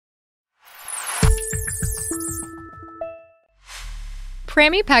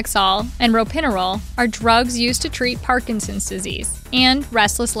Pramipexole and Ropinirole are drugs used to treat Parkinson's disease and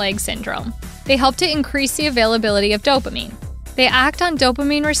Restless Leg Syndrome. They help to increase the availability of dopamine. They act on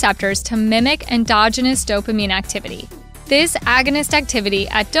dopamine receptors to mimic endogenous dopamine activity. This agonist activity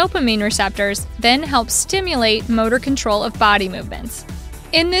at dopamine receptors then helps stimulate motor control of body movements.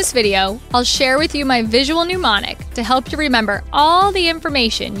 In this video, I'll share with you my visual mnemonic to help you remember all the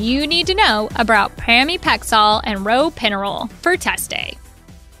information you need to know about Pramipexole and Ropinirole for test day.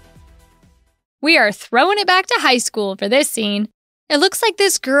 We are throwing it back to high school for this scene. It looks like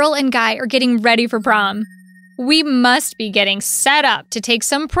this girl and guy are getting ready for prom. We must be getting set up to take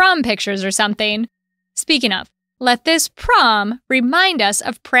some prom pictures or something. Speaking of, let this prom remind us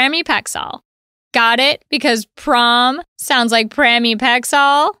of Pramipexole. Got it? Because prom sounds like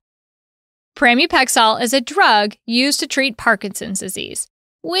Pramipexole? Pramipexole is a drug used to treat Parkinson's disease,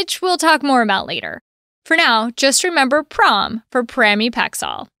 which we'll talk more about later. For now, just remember prom for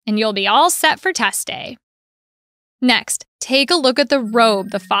Pramipexole, and you'll be all set for test day. Next, take a look at the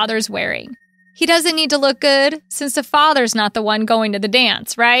robe the father's wearing. He doesn't need to look good, since the father's not the one going to the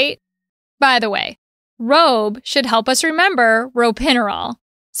dance, right? By the way, robe should help us remember Ropinirole,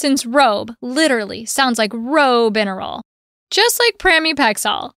 since robe literally sounds like Ropinerole. Just like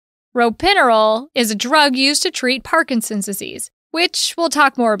Pramipexole, Ropinirole is a drug used to treat Parkinson's disease, which we'll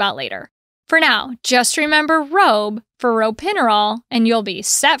talk more about later. For now, just remember robe for Ropinirole and you'll be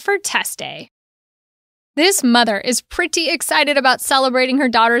set for test day. This mother is pretty excited about celebrating her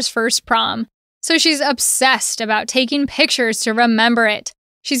daughter's first prom, so she's obsessed about taking pictures to remember it.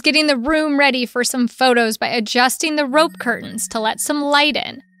 She's getting the room ready for some photos by adjusting the rope curtains to let some light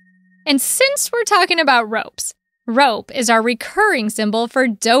in. And since we're talking about ropes, rope is our recurring symbol for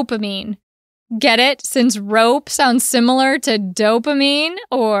dopamine. Get it? Since rope sounds similar to dopamine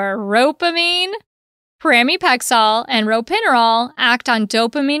or ropamine? Pramipexole and Ropinirole act on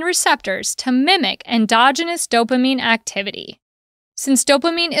dopamine receptors to mimic endogenous dopamine activity. Since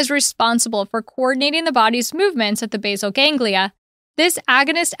dopamine is responsible for coordinating the body's movements at the basal ganglia, this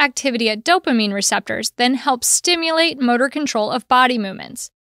agonist activity at dopamine receptors then helps stimulate motor control of body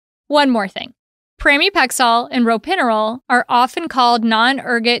movements. One more thing. Pramipexole and Ropinirole are often called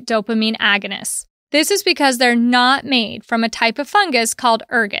non-ergot dopamine agonists. This is because they're not made from a type of fungus called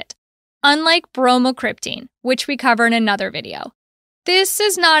ergot, unlike bromocriptine, which we cover in another video. This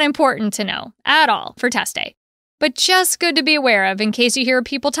is not important to know at all for test day, but just good to be aware of in case you hear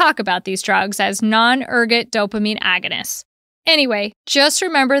people talk about these drugs as non-ergot dopamine agonists. Anyway, just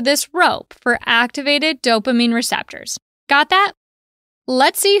remember this rope for activated dopamine receptors. Got that?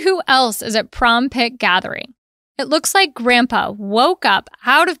 Let's see who else is at prom pic gathering. It looks like Grandpa woke up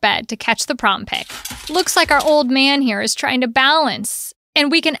out of bed to catch the prom pic. Looks like our old man here is trying to balance,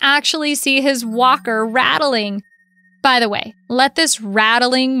 and we can actually see his walker rattling. By the way, let this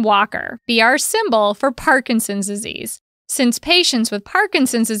rattling walker be our symbol for Parkinson's disease, since patients with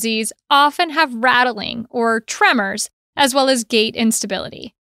Parkinson's disease often have rattling or tremors, as well as gait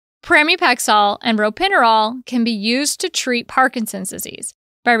instability. Pramipexole and Ropinirole can be used to treat Parkinson's disease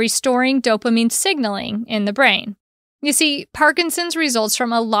by restoring dopamine signaling in the brain. You see, Parkinson's results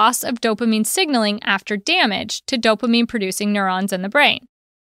from a loss of dopamine signaling after damage to dopamine-producing neurons in the brain.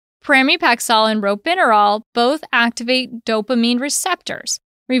 Pramipexole and Ropinirole both activate dopamine receptors,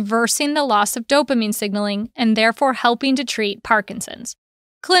 reversing the loss of dopamine signaling and therefore helping to treat Parkinson's.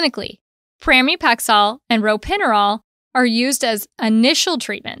 Clinically, Pramipexole and Ropinirole are used as initial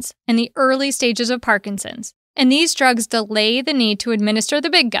treatments in the early stages of Parkinson's, and these drugs delay the need to administer the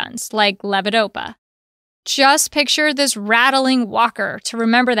big guns, like levodopa. Just picture this rattling walker to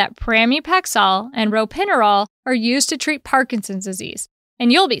remember that Pramipexole and Ropinirole are used to treat Parkinson's disease,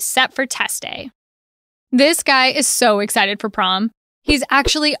 and you'll be set for test day. This guy is so excited for prom. He's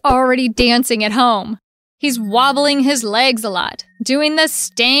actually already dancing at home. He's wobbling his legs a lot, doing the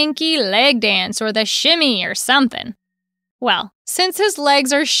stanky leg dance or the shimmy or something. Well, since his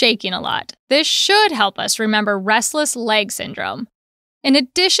legs are shaking a lot, this should help us remember Restless Leg Syndrome. In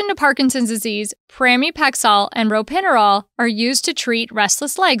addition to Parkinson's disease, Pramipexole and Ropinirole are used to treat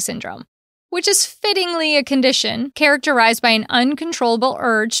Restless Leg Syndrome, which is fittingly a condition characterized by an uncontrollable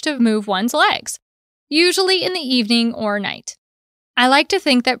urge to move one's legs, usually in the evening or night. I like to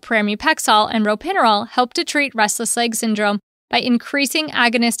think that Pramipexole and Ropinirole help to treat Restless Leg Syndrome by increasing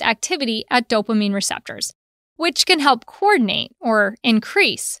agonist activity at dopamine receptors, which can help coordinate or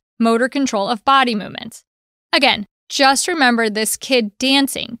increase motor control of body movements. Again, just remember this kid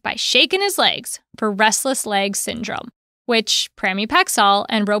dancing by shaking his legs for Restless Leg Syndrome, which Pramipexole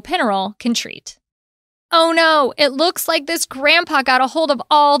and Ropinirole can treat. Oh no, it looks like this grandpa got a hold of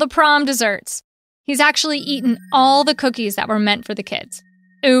all the prom desserts. He's actually eaten all the cookies that were meant for the kids.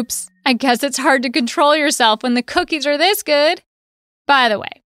 Oops, I guess it's hard to control yourself when the cookies are this good. By the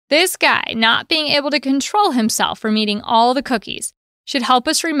way, this guy not being able to control himself from eating all the cookies should help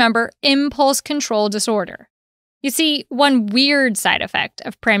us remember impulse control disorder. You see, one weird side effect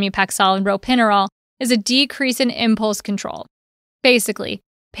of Pramipexole and Ropinirole is a decrease in impulse control. Basically,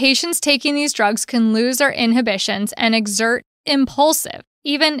 patients taking these drugs can lose their inhibitions and exert impulsive,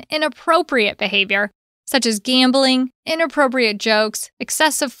 even inappropriate behavior, such as gambling, inappropriate jokes,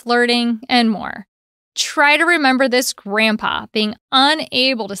 excessive flirting, and more. Try to remember this grandpa being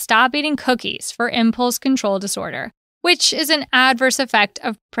unable to stop eating cookies for impulse control disorder, which is an adverse effect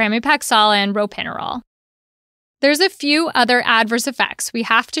of Pramipexole and Ropinirole. There's a few other adverse effects we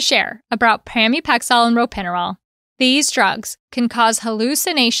have to share about Pramipexole and Ropinirole. These drugs can cause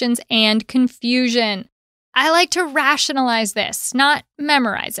hallucinations and confusion. I like to rationalize this, not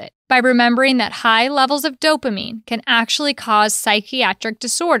memorize it, by remembering that high levels of dopamine can actually cause psychiatric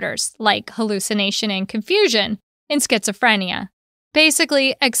disorders like hallucination and confusion in schizophrenia.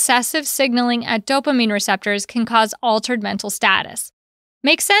 Basically, excessive signaling at dopamine receptors can cause altered mental status.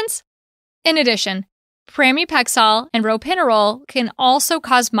 Make sense? In addition, Pramipexole and Ropinirole can also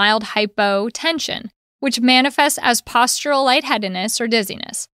cause mild hypotension, which manifests as postural lightheadedness or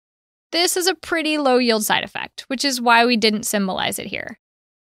dizziness. This is a pretty low-yield side effect, which is why we didn't symbolize it here.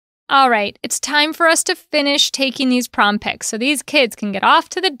 All right, it's time for us to finish taking these prom pics so these kids can get off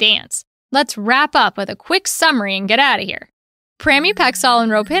to the dance. Let's wrap up with a quick summary and get out of here. Pramipexole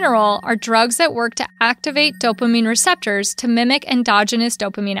and Ropinirole are drugs that work to activate dopamine receptors to mimic endogenous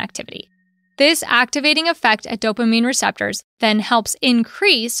dopamine activity. This activating effect at dopamine receptors then helps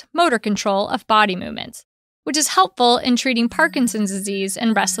increase motor control of body movements, which is helpful in treating Parkinson's disease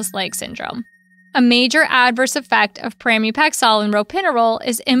and restless leg syndrome. A major adverse effect of Pramipexole and Ropinirole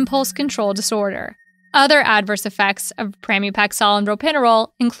is impulse control disorder. Other adverse effects of Pramipexole and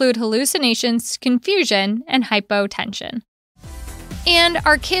Ropinirole include hallucinations, confusion, and hypotension. And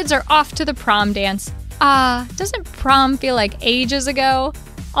our kids are off to the prom dance. Doesn't prom feel like ages ago?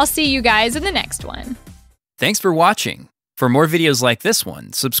 I'll see you guys in the next one. Thanks for watching. For more videos like this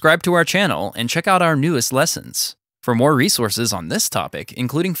one, subscribe to our channel and check out our newest lessons. For more resources on this topic,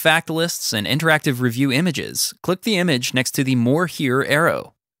 including fact lists and interactive review images, click the image next to the More Here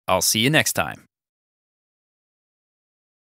arrow. I'll see you next time.